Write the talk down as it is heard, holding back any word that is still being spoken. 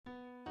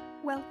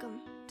Welcome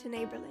to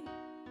Neighbourly.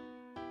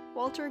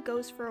 Walter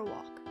goes for a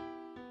walk.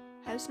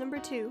 House number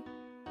 2,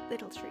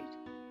 Little Street.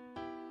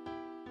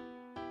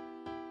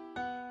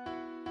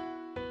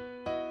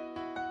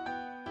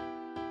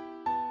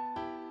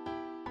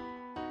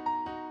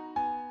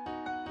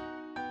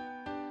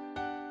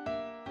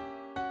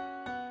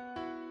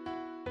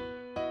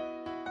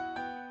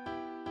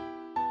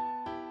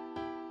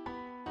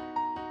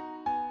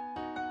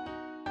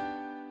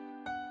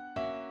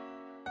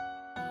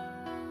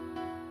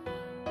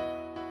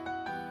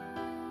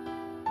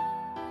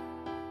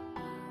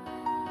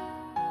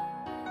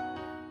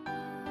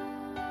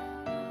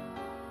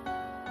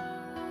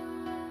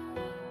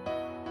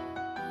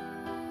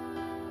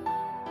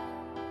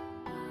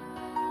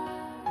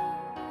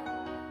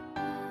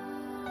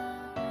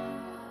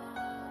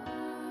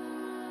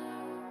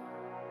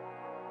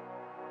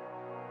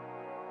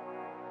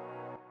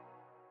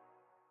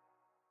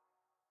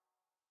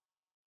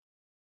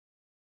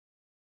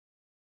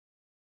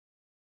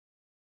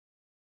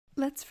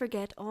 Let's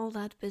forget all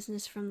that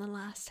business from the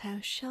last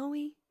house, shall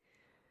we?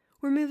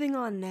 We're moving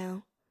on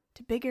now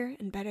to bigger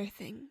and better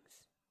things.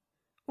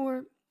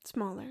 Or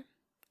smaller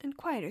and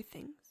quieter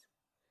things.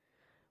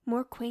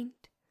 More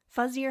quaint,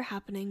 fuzzier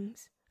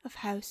happenings of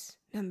house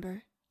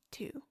number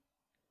 2.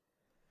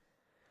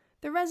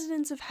 The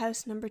residents of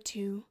house number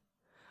 2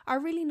 are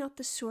really not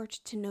the sort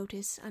to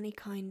notice any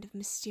kind of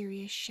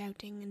mysterious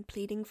shouting and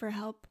pleading for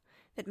help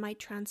that might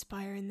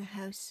transpire in the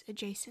house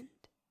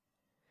adjacent.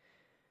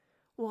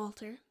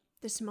 Walter,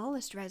 the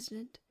smallest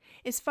resident,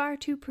 is far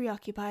too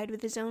preoccupied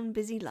with his own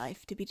busy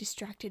life to be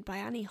distracted by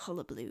any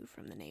hullabaloo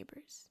from the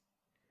neighbours.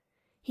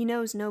 He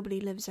knows nobody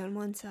lives on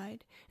one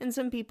side, and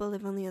some people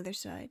live on the other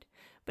side,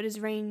 but his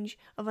range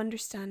of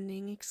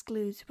understanding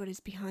excludes what is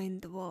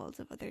behind the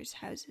walls of others'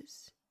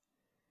 houses.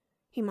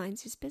 He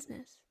minds his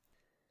business.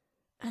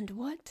 And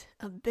what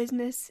a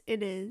business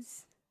it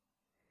is!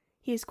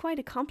 He has quite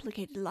a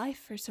complicated life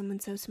for someone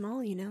so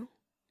small, you know.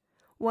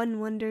 One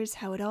wonders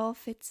how it all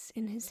fits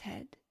in his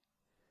head.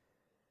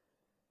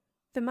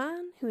 The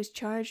man who is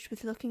charged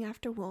with looking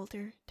after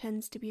Walter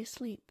tends to be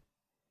asleep.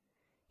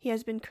 He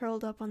has been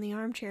curled up on the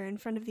armchair in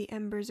front of the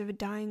embers of a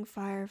dying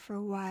fire for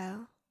a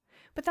while,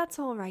 but that's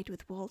all right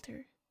with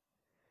Walter.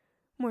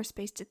 More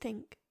space to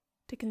think,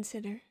 to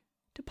consider,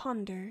 to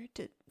ponder,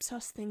 to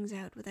suss things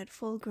out without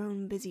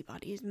full-grown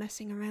busybodies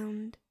messing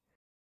around.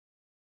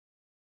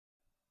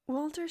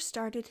 Walter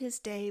started his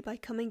day by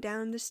coming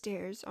down the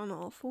stairs on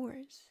all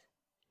fours.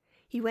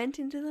 He went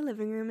into the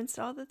living room and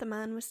saw that the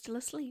man was still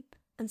asleep,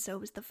 and so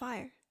was the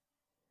fire.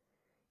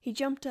 He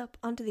jumped up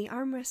onto the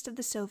armrest of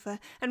the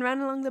sofa and ran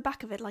along the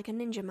back of it like a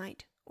ninja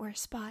might, or a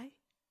spy.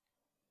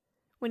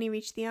 When he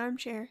reached the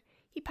armchair,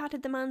 he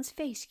patted the man's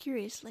face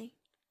curiously.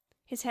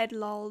 His head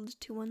lolled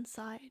to one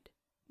side.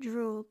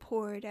 Drool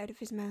poured out of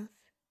his mouth.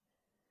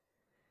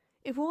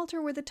 If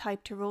Walter were the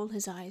type to roll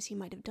his eyes, he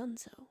might have done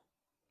so.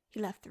 He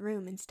left the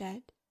room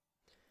instead.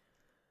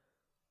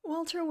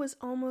 Walter was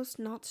almost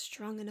not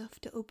strong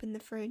enough to open the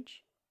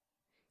fridge.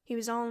 He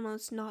was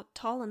almost not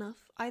tall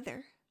enough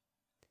either.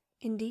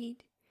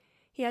 Indeed,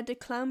 he had to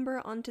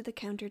clamber onto the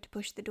counter to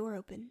push the door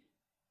open.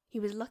 He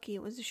was lucky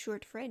it was a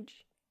short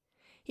fridge.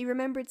 He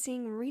remembered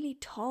seeing really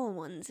tall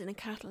ones in a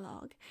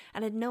catalogue,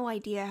 and had no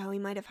idea how he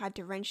might have had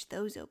to wrench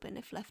those open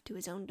if left to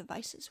his own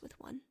devices with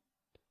one.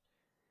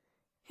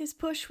 His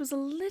push was a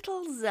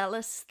little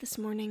zealous this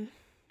morning,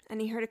 and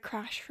he heard a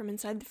crash from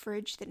inside the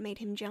fridge that made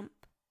him jump.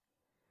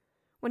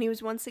 When he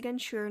was once again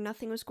sure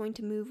nothing was going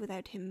to move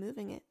without him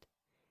moving it,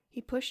 he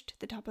pushed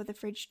the top of the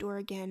fridge door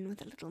again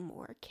with a little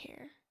more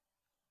care.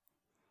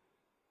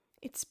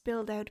 It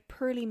spilled out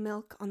pearly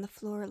milk on the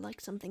floor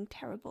like something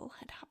terrible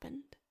had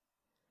happened.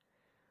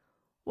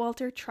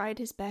 Walter tried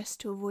his best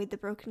to avoid the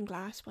broken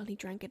glass while he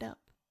drank it up.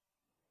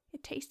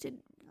 It tasted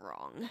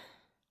wrong.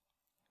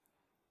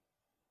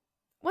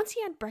 Once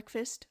he had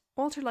breakfast,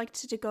 Walter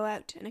liked to go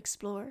out and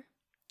explore.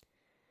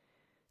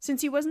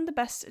 Since he wasn't the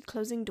best at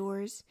closing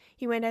doors,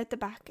 he went out the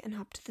back and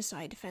hopped the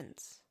side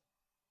fence.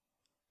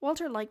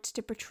 Walter liked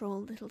to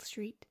patrol Little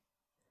Street.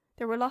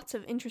 There were lots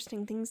of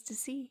interesting things to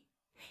see.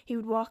 He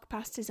would walk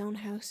past his own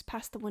house,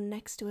 past the one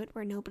next to it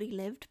where nobody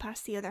lived,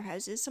 past the other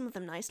houses, some of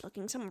them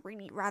nice-looking, some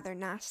really rather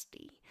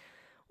nasty.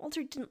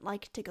 Walter didn't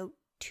like to go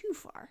too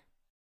far.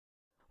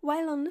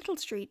 While on Little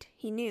Street,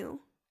 he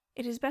knew,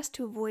 it is best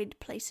to avoid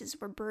places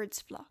where birds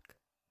flock.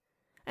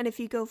 And if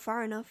you go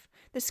far enough,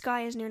 the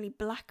sky is nearly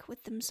black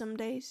with them some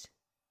days.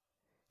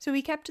 So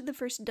he kept to the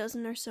first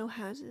dozen or so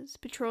houses,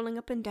 patrolling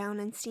up and down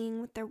and seeing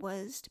what there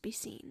was to be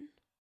seen.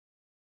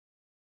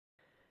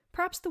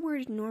 Perhaps the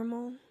word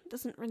normal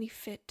doesn't really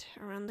fit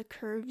around the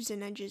curves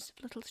and edges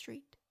of Little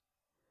Street.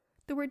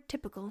 The word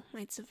typical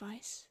might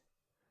suffice.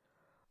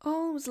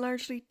 All was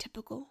largely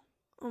typical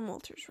on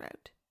Walter's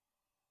route.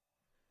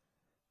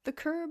 The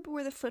curb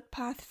where the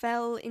footpath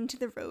fell into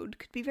the road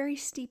could be very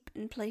steep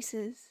in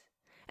places,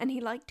 and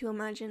he liked to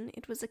imagine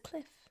it was a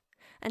cliff,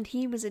 and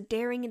he was a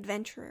daring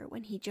adventurer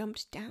when he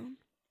jumped down.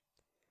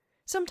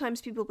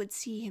 Sometimes people would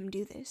see him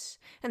do this,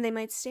 and they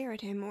might stare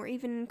at him or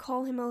even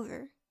call him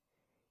over.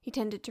 He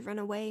tended to run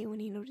away when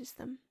he noticed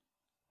them.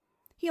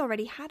 He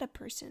already had a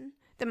person,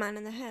 the man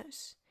in the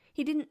house.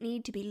 He didn't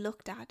need to be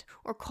looked at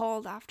or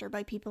called after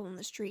by people on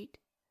the street.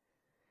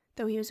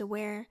 Though he was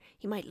aware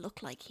he might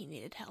look like he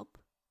needed help.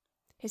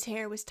 His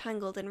hair was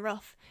tangled and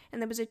rough,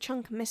 and there was a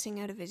chunk missing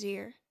out of his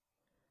ear.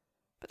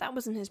 But that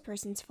wasn't his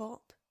person's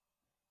fault.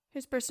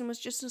 His person was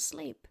just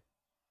asleep.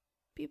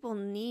 People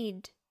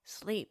need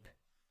sleep.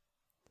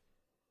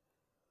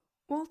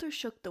 Walter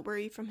shook the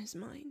worry from his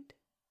mind.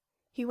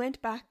 He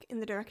went back in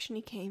the direction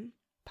he came,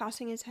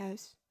 passing his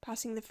house,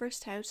 passing the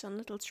first house on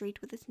Little Street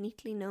with its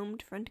neatly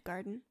gnomed front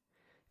garden,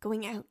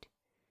 going out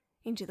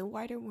into the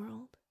wider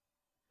world.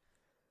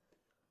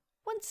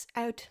 Once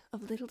out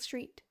of Little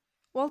Street,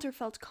 Walter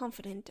felt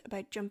confident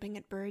about jumping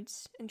at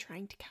birds and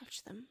trying to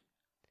catch them.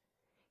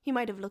 He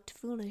might have looked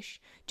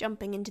foolish,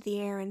 jumping into the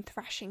air and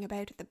thrashing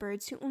about at the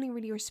birds who only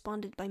really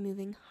responded by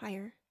moving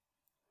higher.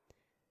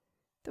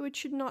 Though it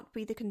should not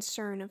be the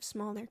concern of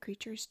smaller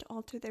creatures to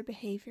alter their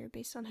behavior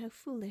based on how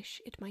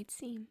foolish it might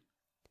seem.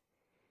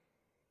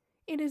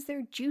 It is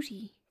their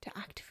duty to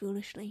act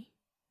foolishly,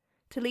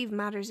 to leave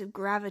matters of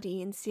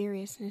gravity and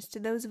seriousness to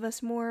those of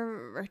us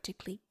more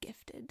vertically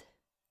gifted.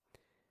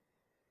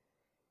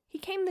 He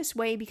came this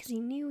way because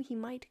he knew he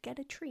might get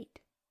a treat.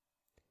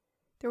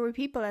 There were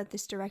people out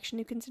this direction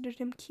who considered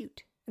him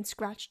cute and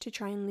scratched to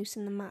try and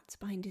loosen the mats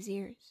behind his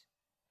ears.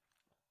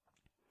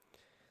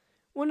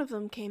 One of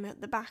them came out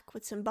the back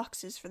with some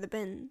boxes for the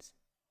bins.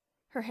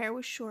 Her hair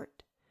was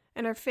short,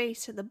 and her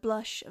face had the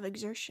blush of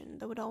exertion,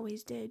 though it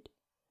always did.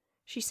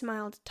 She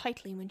smiled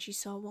tightly when she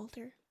saw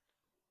Walter.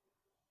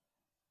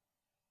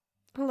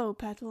 "Hello,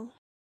 Petal."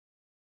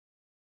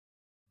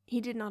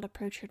 He did not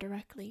approach her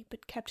directly,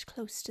 but kept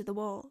close to the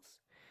walls.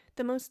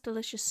 The most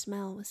delicious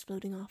smell was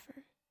floating off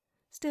her.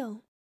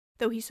 Still,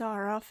 though he saw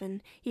her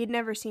often, he had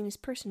never seen his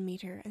person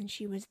meet her, and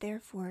she was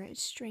therefore a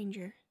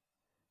stranger.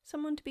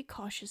 Someone to be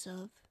cautious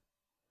of.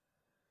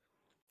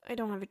 "I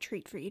don't have a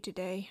treat for you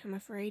today, I'm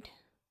afraid."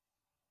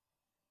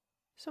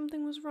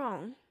 Something was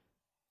wrong.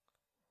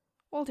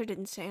 Walter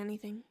didn't say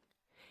anything.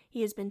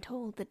 He has been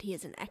told that he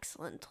is an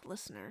excellent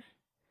listener.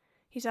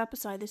 He sat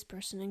beside this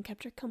person and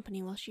kept her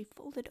company while she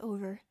folded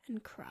over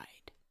and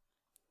cried.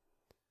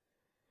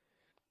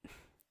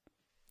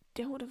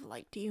 "Dale would have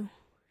liked you,"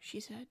 she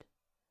said.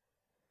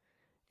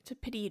 "It's a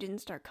pity you didn't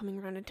start coming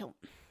around until...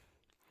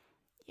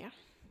 Yeah,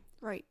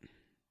 right.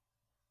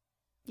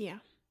 Yeah.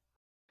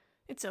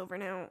 It's over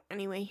now,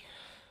 anyway."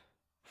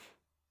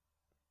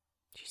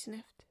 She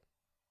sniffed.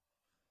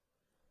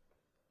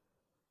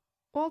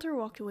 Walter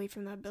walked away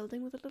from that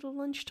building with a little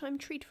lunchtime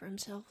treat for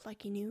himself,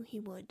 like he knew he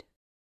would.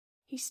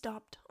 He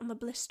stopped on the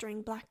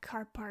blistering black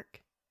car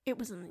park. It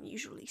was an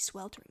unusually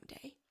sweltering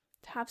day,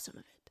 to have some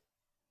of it.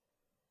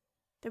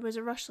 There was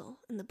a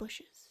rustle in the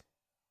bushes.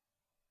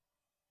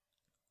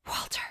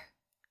 "Walter!"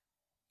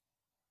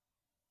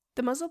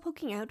 The muzzle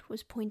poking out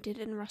was pointed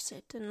and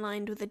russet and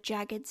lined with a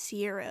jagged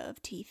sierra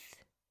of teeth.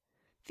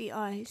 The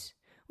eyes,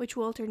 which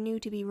Walter knew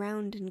to be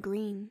round and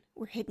green,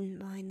 were hidden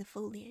behind the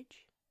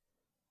foliage.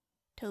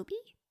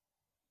 "Toby?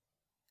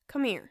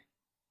 Come here."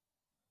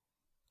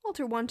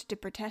 Walter wanted to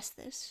protest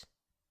this,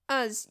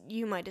 as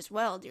you might as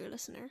well, dear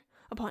listener,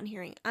 upon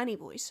hearing any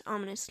voice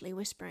ominously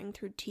whispering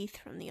through teeth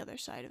from the other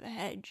side of a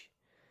hedge.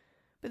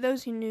 But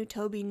those who knew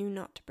Toby knew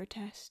not to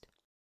protest.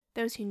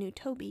 Those who knew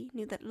Toby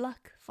knew that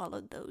luck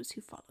followed those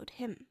who followed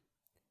him.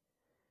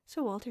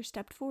 So Walter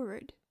stepped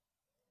forward.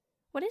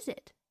 "What is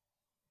it?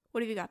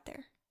 What have you got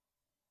there?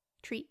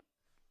 Treat?"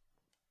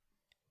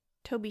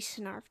 Toby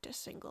snarfed a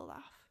single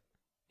laugh.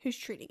 "Who's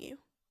treating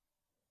you?"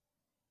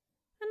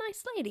 "A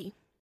nice lady."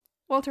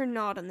 Walter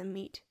gnawed on the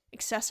meat,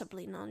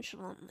 excessively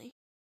nonchalantly.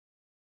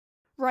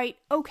 "Right,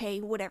 okay,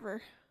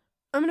 whatever.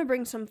 I'm gonna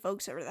bring some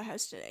folks over to the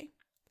house today."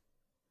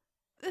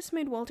 This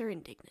made Walter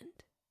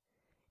indignant.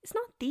 "It's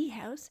not the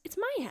house, it's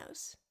my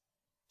house."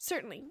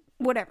 "Certainly,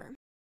 whatever.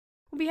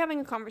 We'll be having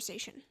a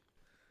conversation."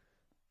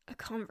 A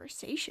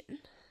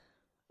conversation?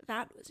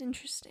 That was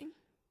interesting.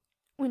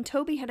 When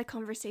Toby had a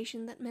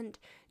conversation that meant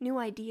new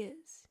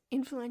ideas,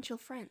 influential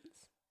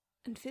friends,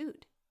 and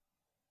food.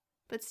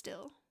 But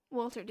still,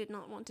 Walter did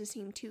not want to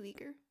seem too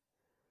eager.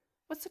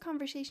 "What's the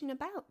conversation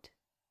about?"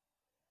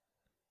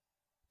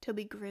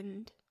 Toby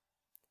grinned.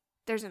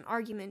 "There's an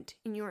argument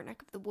in your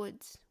neck of the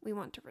woods. We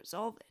want to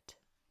resolve it."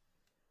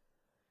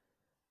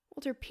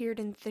 Walter peered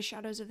into the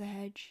shadows of the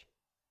hedge.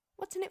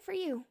 "What's in it for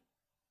you?"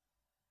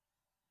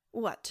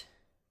 "What?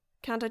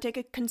 Can't I take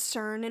a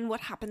concern in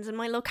what happens in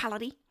my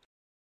locality?"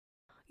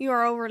 "You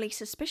are overly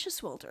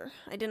suspicious, Walter.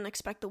 I didn't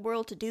expect the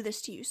world to do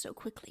this to you so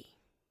quickly."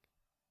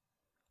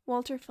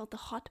 Walter felt the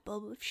hot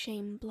bulb of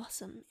shame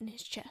blossom in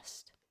his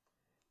chest.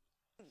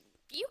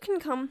 "You can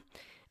come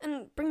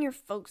and bring your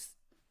folks.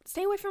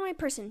 Stay away from my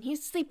person.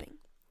 He's sleeping.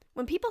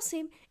 When people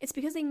sleep, it's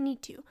because they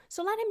need to,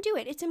 so let him do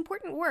it. It's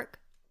important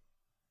work."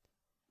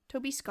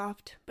 Toby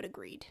scoffed, but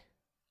agreed.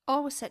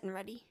 All was set and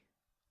ready.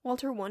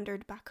 Walter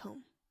wandered back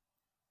home.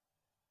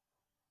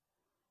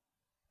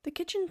 The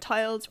kitchen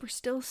tiles were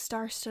still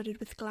star-studded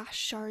with glass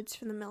shards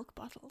from the milk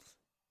bottles.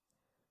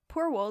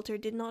 Poor Walter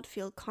did not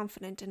feel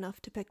confident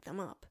enough to pick them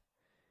up.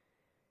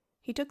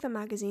 He took the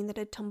magazine that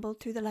had tumbled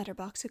through the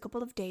letterbox a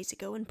couple of days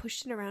ago and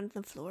pushed it around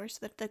the floor so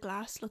that the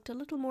glass looked a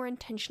little more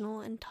intentional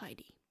and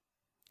tidy.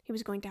 He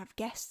was going to have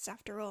guests,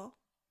 after all.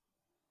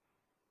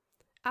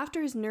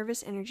 After his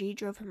nervous energy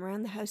drove him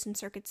around the house in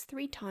circuits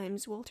 3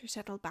 times, Walter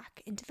settled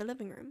back into the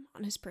living room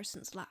on his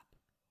person's lap.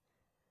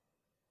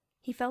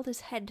 He felt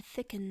his head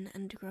thicken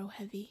and grow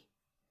heavy.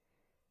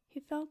 He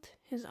felt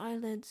his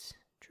eyelids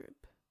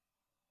droop.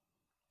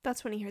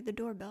 That's when he heard the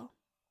doorbell.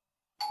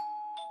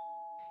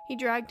 He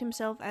dragged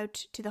himself out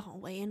to the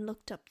hallway and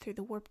looked up through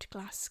the warped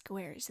glass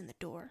squares in the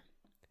door.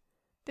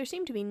 There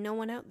seemed to be no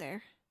one out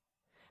there,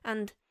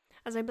 and,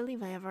 as I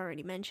believe I have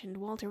already mentioned,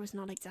 Walter was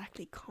not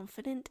exactly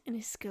confident in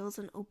his skills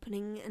in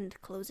opening and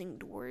closing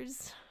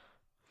doors.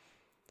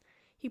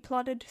 He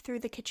plodded through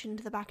the kitchen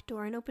to the back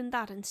door and opened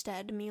that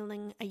instead,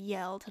 mewling a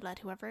yell to let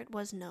whoever it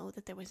was know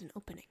that there was an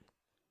opening.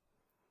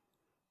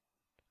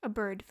 A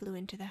bird flew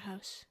into the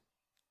house.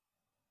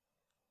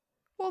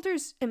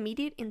 Walter's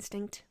immediate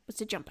instinct was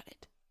to jump at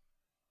it.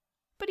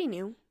 But he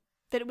knew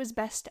that it was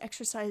best to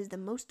exercise the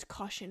most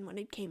caution when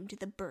it came to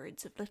the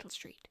birds of Little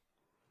Street.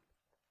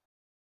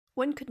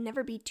 One could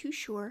never be too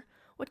sure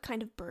what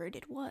kind of bird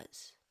it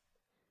was.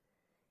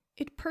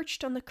 It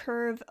perched on the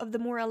curve of the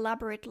more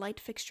elaborate light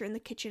fixture in the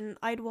kitchen and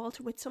eyed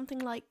Walter with something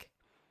like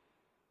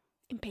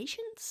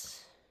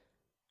impatience.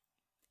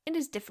 It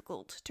is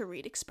difficult to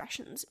read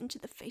expressions into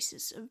the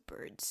faces of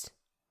birds.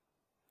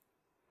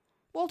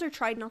 Walter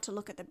tried not to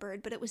look at the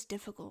bird, but it was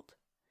difficult.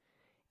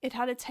 It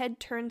had its head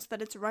turned so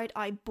that its right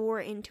eye bore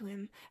into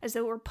him, as though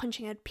it were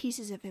punching out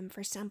pieces of him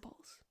for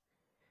samples.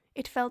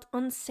 It felt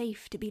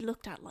unsafe to be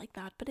looked at like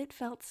that, but it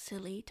felt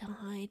silly to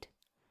hide.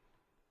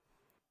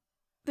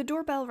 The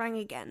doorbell rang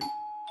again,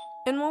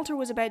 and Walter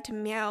was about to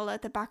meow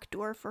at the back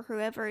door for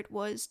whoever it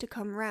was to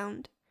come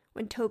round,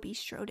 when Toby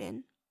strode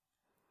in.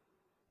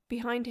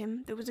 Behind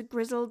him there was a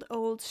grizzled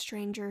old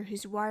stranger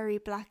whose wiry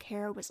black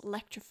hair was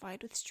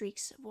electrified with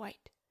streaks of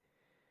white.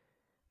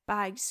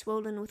 Bags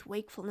swollen with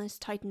wakefulness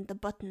tightened the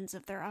buttons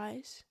of their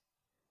eyes.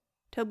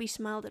 Toby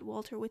smiled at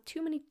Walter with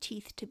too many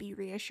teeth to be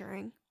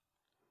reassuring.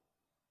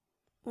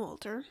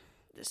 "Walter,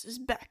 this is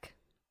Beck.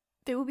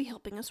 They will be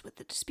helping us with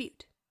the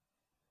dispute."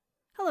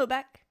 "Hello,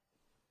 Beck."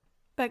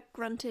 Beck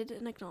grunted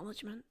in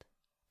acknowledgement.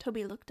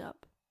 Toby looked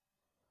up.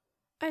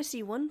 "I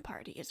see one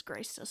party has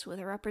graced us with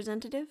a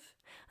representative,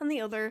 and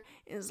the other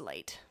is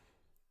late."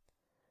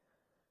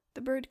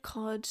 The bird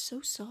cawed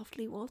so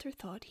softly Walter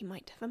thought he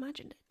might have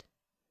imagined it.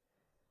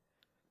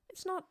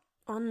 "It's not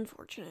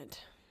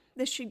unfortunate.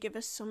 This should give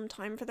us some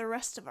time for the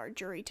rest of our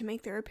jury to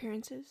make their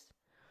appearances.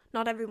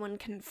 Not everyone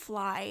can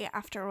fly,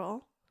 after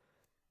all."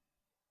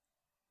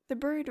 The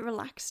bird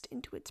relaxed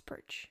into its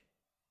perch.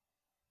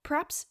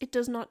 Perhaps it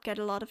does not get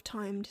a lot of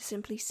time to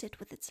simply sit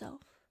with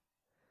itself.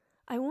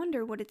 I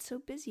wonder what it's so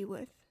busy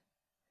with.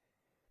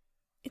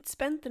 It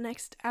spent the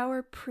next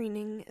hour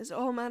preening as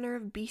all manner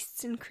of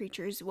beasts and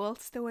creatures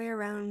waltzed their way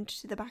around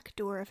to the back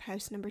door of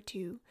house number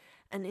 2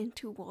 and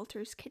into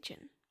Walter's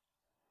kitchen.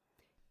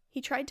 He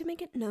tried to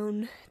make it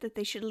known that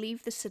they should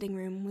leave the sitting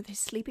room with his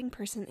sleeping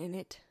person in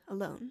it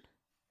alone.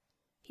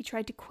 He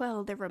tried to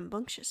quell their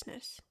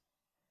rambunctiousness.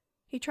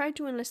 He tried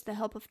to enlist the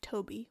help of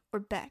Toby or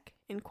Beck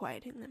in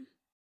quieting them.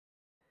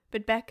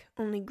 But Beck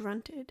only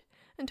grunted,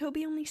 and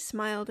Toby only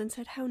smiled and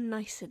said how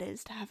nice it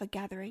is to have a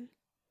gathering.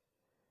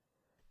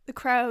 The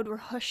crowd were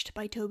hushed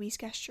by Toby's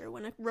gesture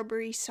when a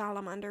rubbery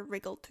salamander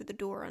wriggled through the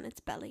door on its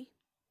belly.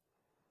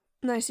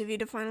 "Nice of you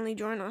to finally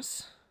join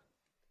us."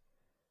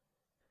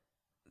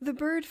 The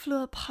bird flew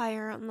up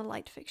higher on the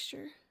light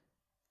fixture.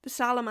 The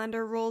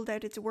salamander rolled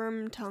out its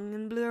worm tongue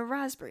and blew a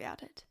raspberry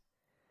at it.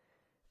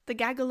 The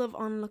gaggle of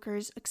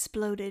onlookers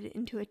exploded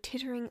into a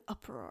tittering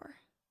uproar.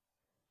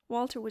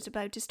 Walter was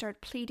about to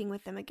start pleading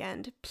with them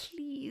again to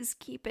please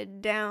keep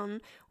it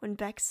down when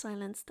Beck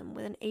silenced them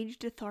with an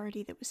aged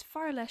authority that was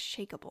far less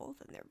shakeable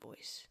than their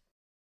voice.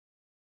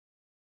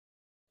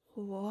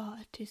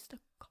 "What is the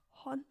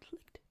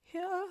conflict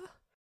here?"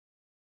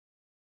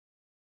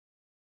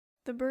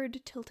 The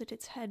bird tilted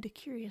its head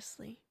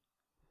curiously.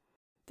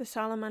 The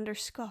salamander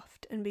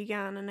scoffed and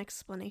began an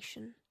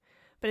explanation,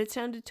 but it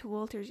sounded to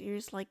Walter's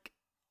ears like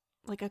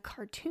a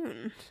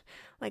cartoon,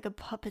 like a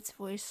puppet's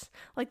voice,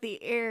 like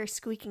the air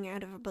squeaking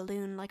out of a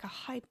balloon, like a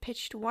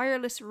high-pitched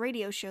wireless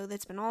radio show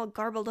that's been all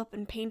garbled up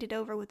and painted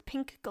over with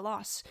pink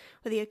gloss,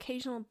 with the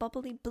occasional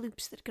bubbly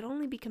bloops that could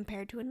only be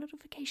compared to a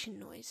notification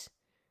noise.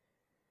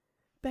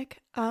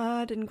 Beck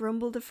ahed and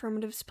grumbled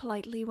affirmatives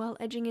politely while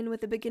edging in with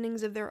the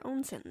beginnings of their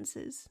own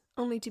sentences,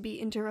 only to be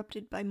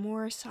interrupted by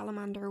more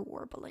salamander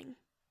warbling.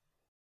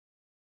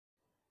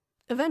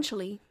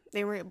 Eventually,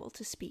 they were able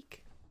to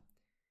speak.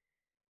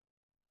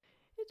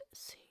 "It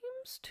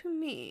seems to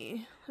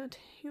me that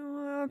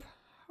your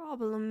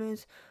problem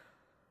is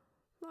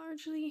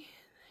largely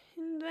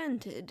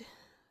invented,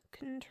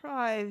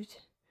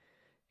 contrived,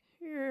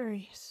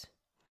 curious.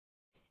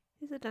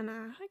 Is it an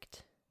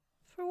act?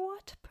 For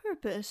what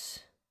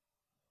purpose?"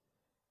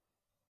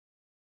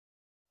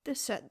 This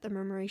set the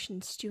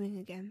murmuration stewing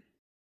again.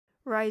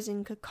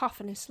 rising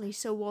cacophonously,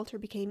 so Walter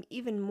became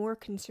even more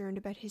concerned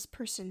about his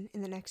person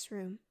in the next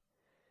room.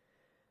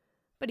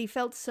 But he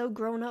felt so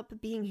grown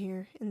up being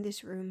here, in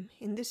this room,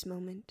 in this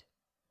moment.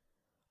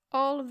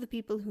 All of the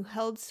people who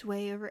held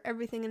sway over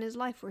everything in his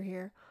life were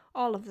here.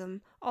 All of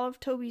them. All of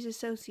Toby's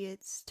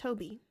associates.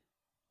 Toby.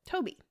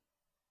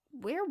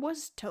 Where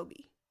was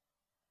Toby?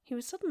 He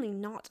was suddenly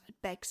not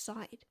at Beck's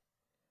side.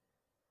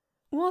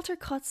 Walter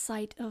caught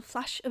sight of a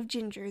flash of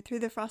ginger through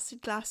the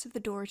frosted glass of the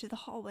door to the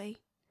hallway.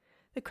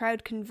 The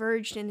crowd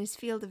converged in his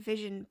field of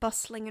vision,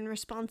 bustling in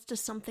response to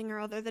something or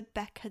other that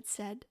Beck had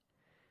said.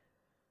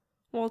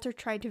 Walter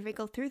tried to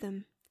wriggle through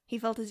them. He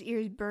felt his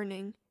ears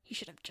burning. He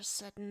should have just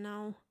said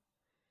no.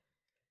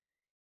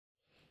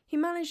 He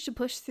managed to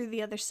push through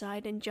the other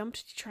side and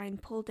jumped to try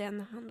and pull down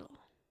the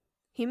handle.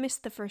 He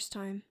missed the first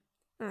time,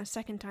 and the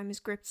second time his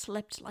grip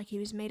slipped like he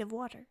was made of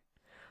water.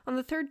 On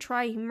the third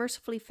try, he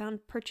mercifully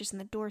found purchase and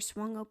the door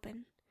swung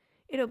open.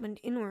 It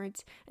opened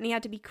inwards, and he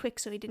had to be quick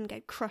so he didn't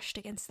get crushed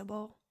against the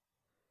wall.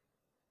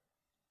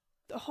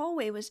 The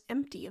hallway was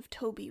empty of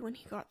Toby when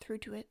he got through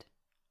to it.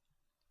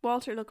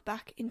 Walter looked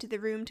back into the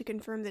room to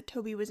confirm that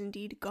Toby was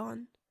indeed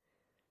gone.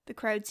 The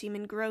crowd seemed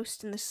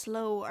engrossed in the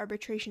slow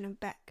arbitration of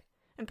Beck,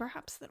 and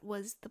perhaps that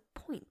was the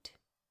point.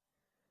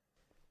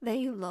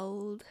 They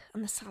lulled,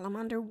 and the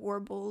salamander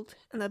warbled,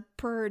 and the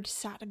bird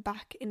sat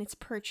back in its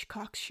perch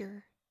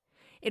cocksure.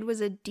 It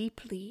was a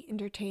deeply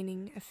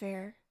entertaining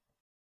affair.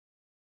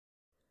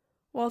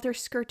 Walter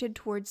skirted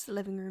towards the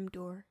living room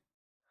door.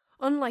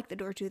 Unlike the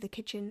door to the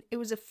kitchen, it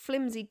was a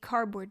flimsy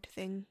cardboard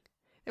thing.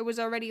 There was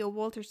already a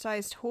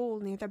Walter-sized hole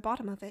near the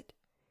bottom of it.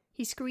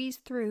 He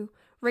squeezed through,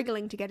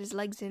 wriggling to get his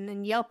legs in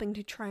and yelping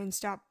to try and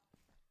stop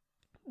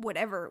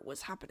whatever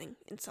was happening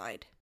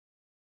inside.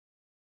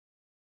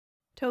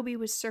 Toby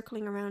was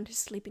circling around his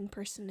sleeping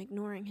person,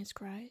 ignoring his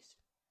cries.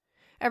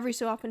 Every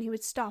so often he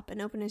would stop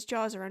and open his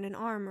jaws around an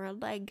arm or a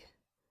leg.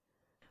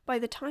 By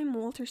the time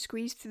Walter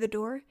squeezed through the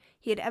door,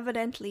 he had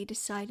evidently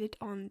decided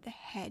on the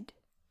head.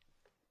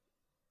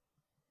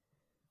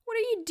 "What are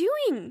you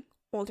doing?"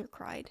 Walter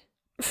cried.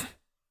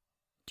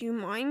 "Do you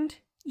mind?"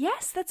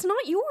 "Yes, that's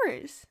not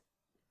yours."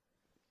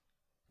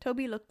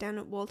 Toby looked down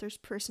at Walter's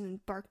person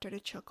and barked at a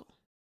chuckle.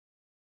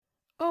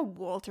 "Oh,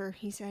 Walter,"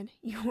 he said.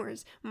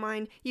 "Yours,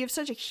 mine, you have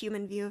such a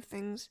human view of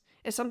things.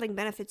 If something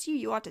benefits you,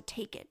 you ought to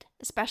take it,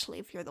 especially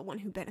if you're the one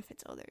who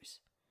benefits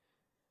others."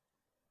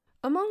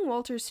 Among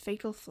Walter's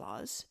fatal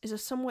flaws is a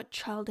somewhat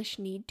childish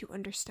need to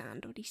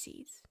understand what he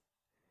sees.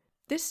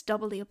 This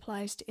doubly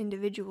applies to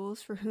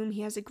individuals for whom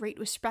he has a great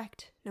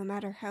respect, no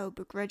matter how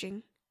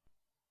begrudging.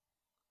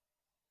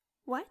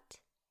 "What?"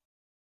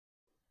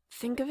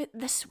 "Think of it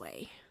this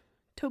way."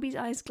 Toby's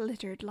eyes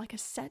glittered like a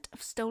set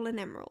of stolen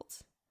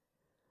emeralds.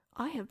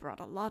 "I have brought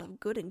a lot of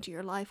good into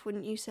your life,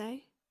 wouldn't you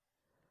say?"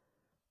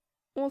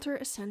 Walter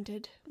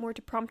assented, more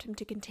to prompt him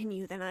to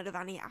continue than out of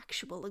any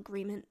actual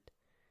agreement.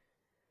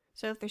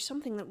 "So if there's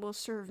something that will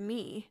serve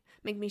me,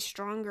 make me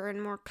stronger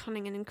and more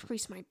cunning and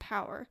increase my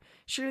power,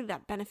 surely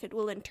that benefit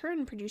will in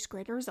turn produce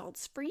greater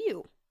results for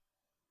you."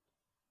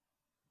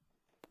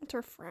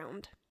 Walter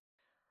frowned.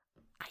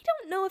 "I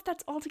don't know if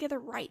that's altogether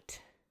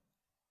right."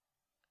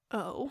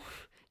 "Oh,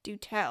 do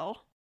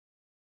tell."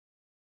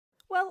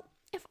 "Well,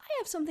 if I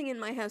have something in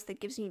my house that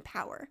gives me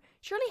power,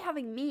 surely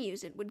having me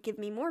use it would give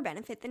me more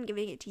benefit than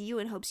giving it to you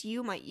in hopes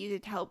you might use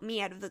it to help me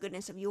out of the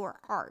goodness of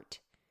your heart."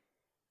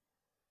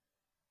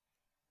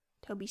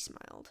 Toby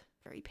smiled,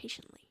 very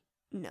patiently.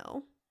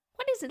 "No.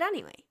 What is it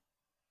anyway?"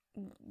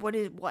 "What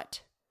is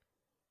what?"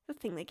 "The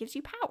thing that gives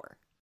you power."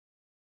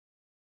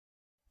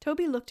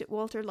 Toby looked at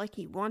Walter like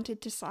he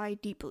wanted to sigh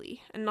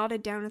deeply, and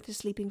nodded down at the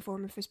sleeping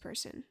form of his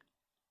person.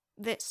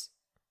 "This."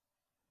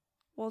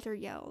 Walter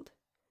yelled.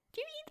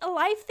 "Do you eat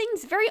alive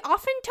things very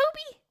often,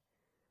 Toby?"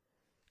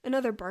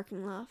 Another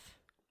barking laugh.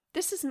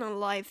 "This isn't a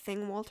live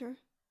thing, Walter.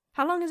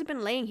 How long has it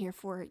been laying here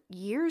for?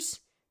 Years?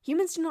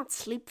 Humans do not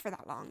sleep for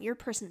that long. Your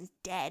person is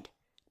dead.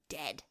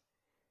 Dead.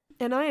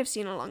 And I have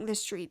seen along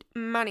this street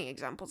many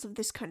examples of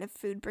this kind of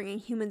food bringing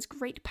humans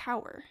great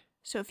power.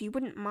 So if you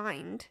wouldn't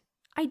mind—"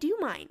 "I do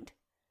mind."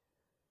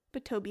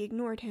 But Toby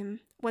ignored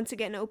him, once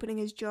again opening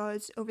his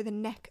jaws over the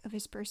neck of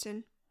his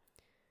person.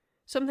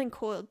 Something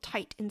coiled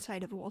tight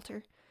inside of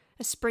Walter,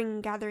 a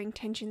spring-gathering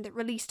tension that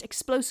released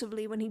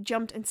explosively when he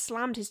jumped and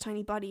slammed his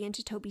tiny body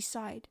into Toby's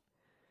side.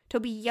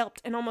 Toby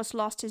yelped and almost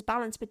lost his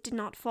balance, but did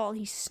not fall.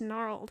 He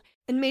snarled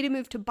and made a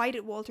move to bite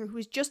at Walter, who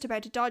was just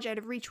about to dodge out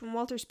of reach when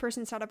Walter's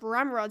person sat up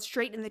ramrod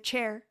straight in the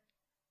chair.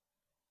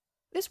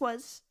 This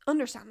was,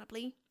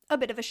 understandably, a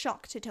bit of a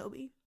shock to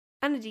Toby,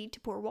 and indeed to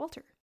poor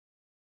Walter.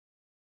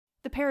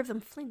 The pair of them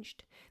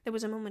flinched. There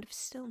was a moment of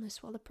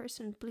stillness while the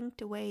person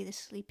blinked away the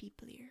sleepy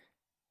blear.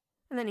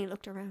 And then he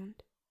looked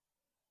around.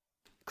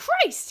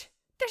 "Christ!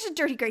 There's a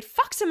dirty great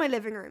fox in my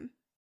living room!"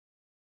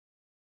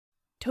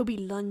 Toby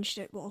lunged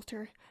at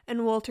Walter,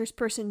 and Walter's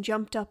person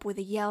jumped up with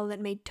a yell that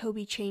made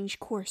Toby change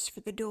course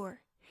for the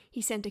door.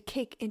 He sent a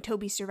kick in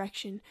Toby's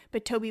direction,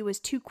 but Toby was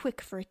too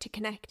quick for it to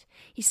connect.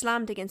 He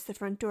slammed against the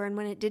front door, and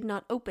when it did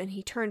not open,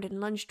 he turned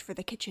and lunged for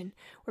the kitchen,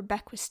 where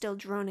Beck was still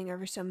droning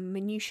over some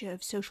minutiae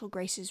of social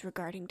graces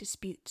regarding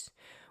disputes.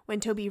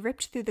 When Toby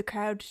ripped through the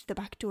crowd to the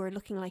back door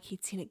looking like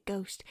he'd seen a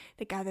ghost,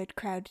 the gathered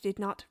crowd did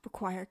not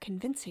require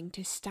convincing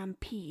to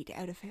stampede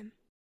out of him.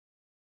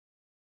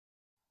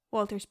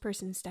 Walter's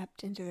person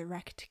stepped into the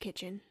wrecked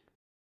kitchen.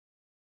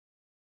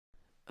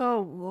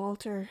 "Oh,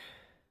 Walter,"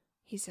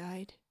 he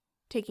sighed,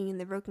 taking in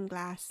the broken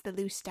glass, the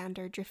loose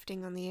dander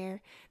drifting on the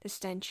air, the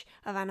stench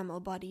of animal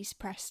bodies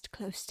pressed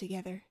close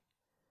together.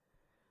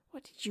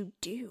 "What did you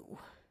do?"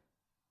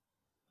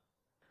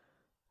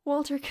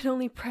 Walter could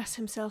only press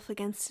himself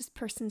against his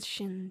person's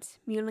shins,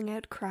 mewling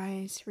out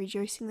cries,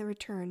 rejoicing the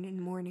return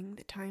and mourning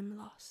the time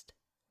lost.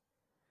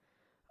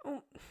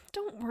 "Oh,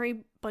 don't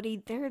worry, buddy.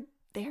 They're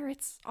there.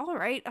 It's all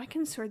right. I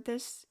can sort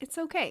this. It's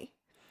okay.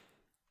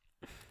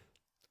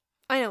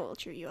 I know it'll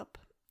cheer you up.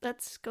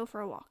 Let's go for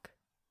a walk."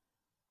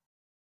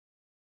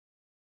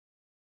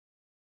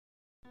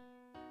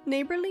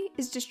 Neighbourly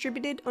is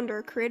distributed under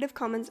a Creative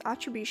Commons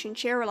Attribution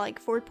Share-alike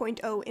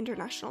 4.0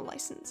 international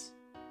license.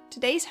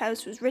 Today's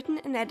House was written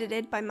and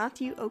edited by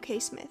Matthew O.K.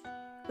 Smith,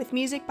 with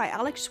music by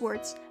Alex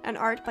Schwartz and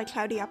art by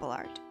Cloudy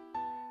Appleart.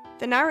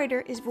 The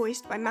narrator is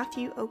voiced by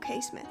Matthew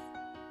O.K. Smith.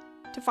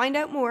 To find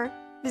out more,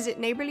 visit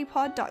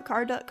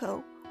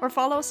neighbourlypod.car.co or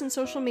follow us on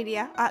social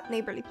media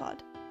 @neighbourlypod.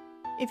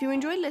 If you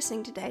enjoyed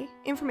listening today,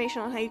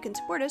 information on how you can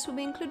support us will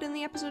be included in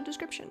the episode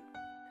description.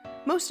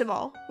 Most of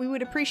all, we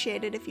would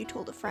appreciate it if you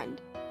told a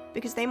friend,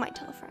 because they might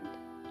tell a friend,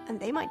 and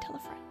they might tell a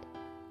friend.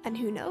 And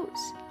who knows,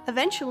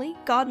 eventually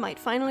God might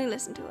finally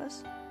listen to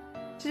us.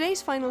 Today's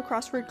final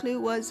crossword clue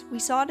was, "We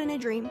saw it in a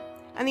dream,"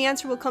 and the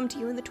answer will come to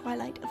you in the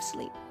twilight of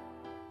sleep.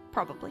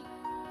 Probably.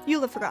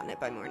 You'll have forgotten it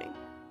by morning.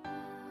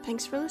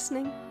 Thanks for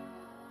listening.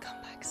 Come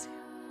back soon.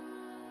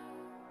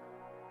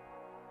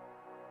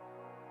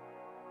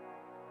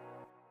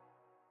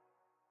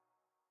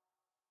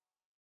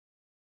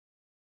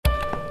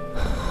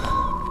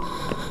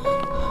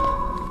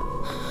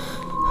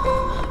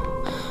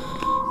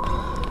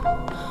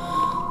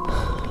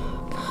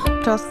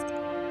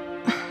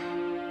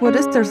 What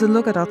is there to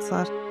look at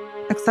outside,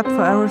 except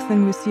for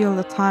everything we see all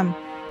the time?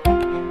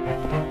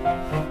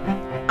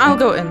 I'll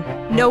go in.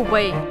 No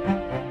way.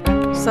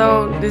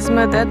 So, this is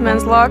my dead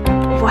man's log?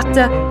 What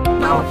the?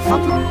 No.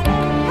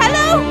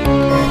 Hello!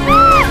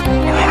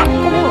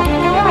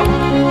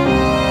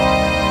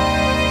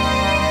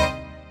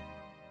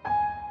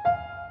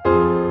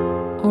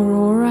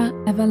 Aurora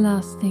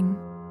Everlasting.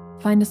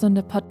 Find us on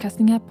the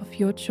podcasting app of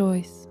your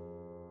choice.